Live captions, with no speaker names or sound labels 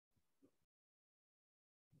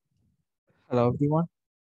Hello everyone,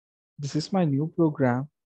 this is my new program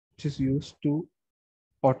which is used to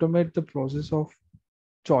automate the process of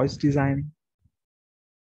choice designing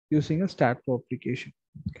using a staad application.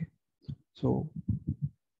 Okay. So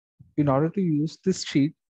in order to use this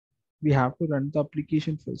sheet, we have to run the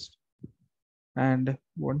application first. And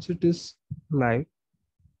once it is live,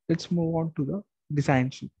 let's move on to the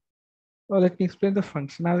design sheet. Well, let me explain the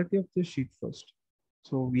functionality of the sheet first.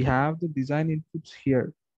 So we have the design inputs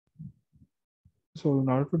here. So in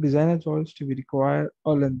order to design a joist, we require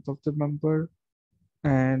a length of the member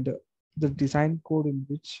and the design code in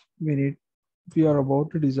which we are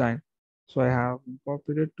about to design. So I have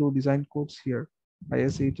incorporated two design codes here,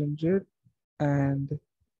 IS800 and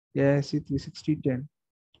AIC36010.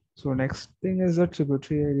 So next thing is the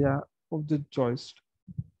tributary area of the joist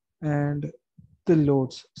and the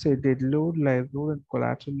loads, say dead load, live load, and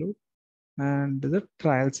collateral load, and the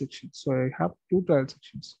trial section. So I have two trial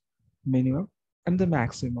sections, minimum and the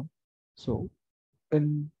maximum. So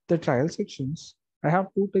in the trial sections, I have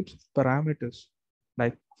two types of parameters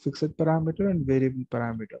like fixed parameter and variable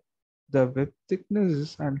parameter. The web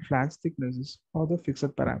thicknesses and flange thicknesses are the fixed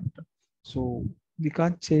parameter. So we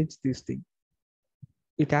can't change this thing.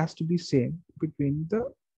 It has to be same between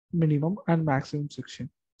the minimum and maximum section,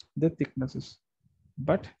 the thicknesses.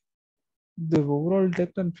 But the overall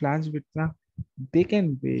depth and flange width, they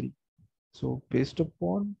can vary. So based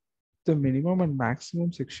upon the minimum and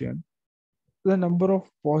maximum section, the number of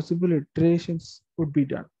possible iterations would be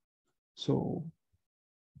done. So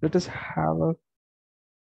let us have a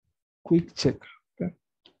quick check. Okay.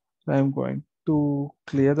 So I'm going to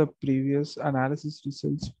clear the previous analysis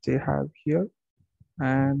results they have here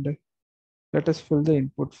and let us fill the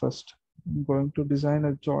input first. I'm going to design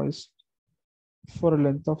a joist for a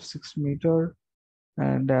length of 6 meter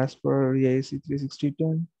and as per EIC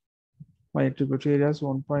 36010, my tributary area is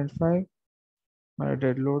 1.5. My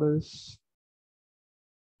dead load is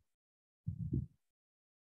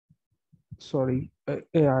AIC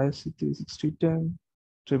 36010,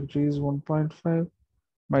 tributary is 1.5.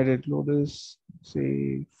 My dead load is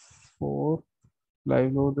say 4,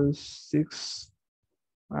 live load is 6,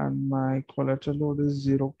 and my collateral load is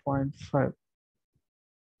 0.5.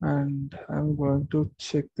 And I'm going to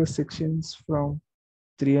check the sections from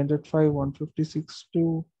 305, 156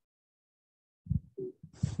 to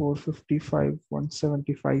 455,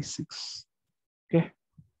 175, 6. Okay,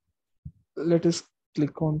 let us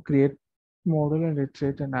click on create model and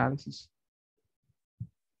iterate analysis.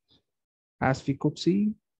 As we could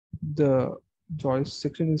see, the joist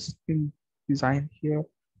section is in design here,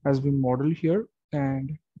 has been modeled here,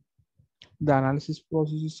 and the analysis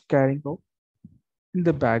process is carrying out in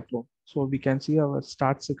the background. So we can see our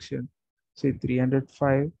start section, say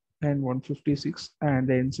 305 and 156, and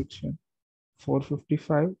the end section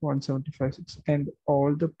 455, 175, 6, and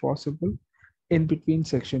all the possible in between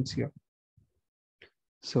sections here.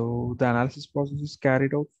 So the analysis process is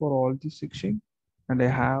carried out for all these sections, and I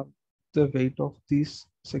have the weight of these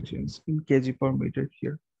sections in kg per meter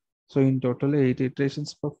here. So in total, 8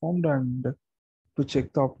 iterations performed, and to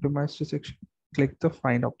check the optimized section, click the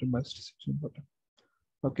find optimized section button.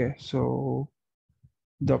 Okay, so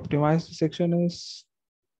the optimized section is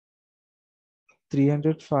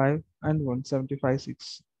 305 and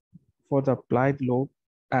 175.6 for the applied load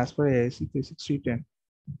as per AIC 36010.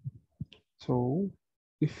 So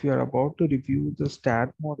if you are about to review the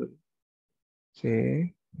staad model,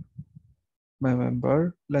 say my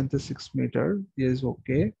member length is 6 meter is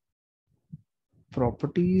okay.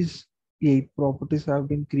 Properties, 8 properties have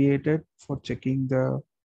been created for checking the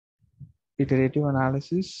iterative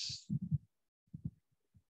analysis.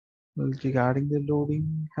 Regarding the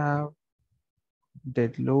loading, have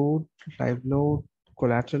dead load, live load,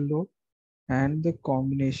 collateral load, and the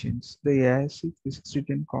combinations, the AIC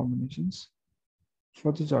 36010 combinations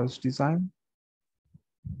for the joist design.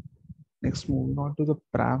 Next, moving on to the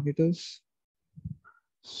parameters.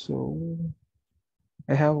 So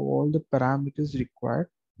I have all the parameters required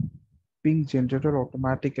being generated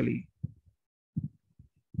automatically,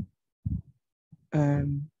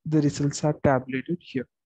 and the results are tabulated here.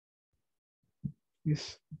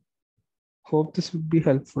 Yes, hope this would be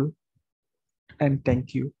helpful, and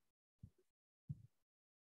thank you.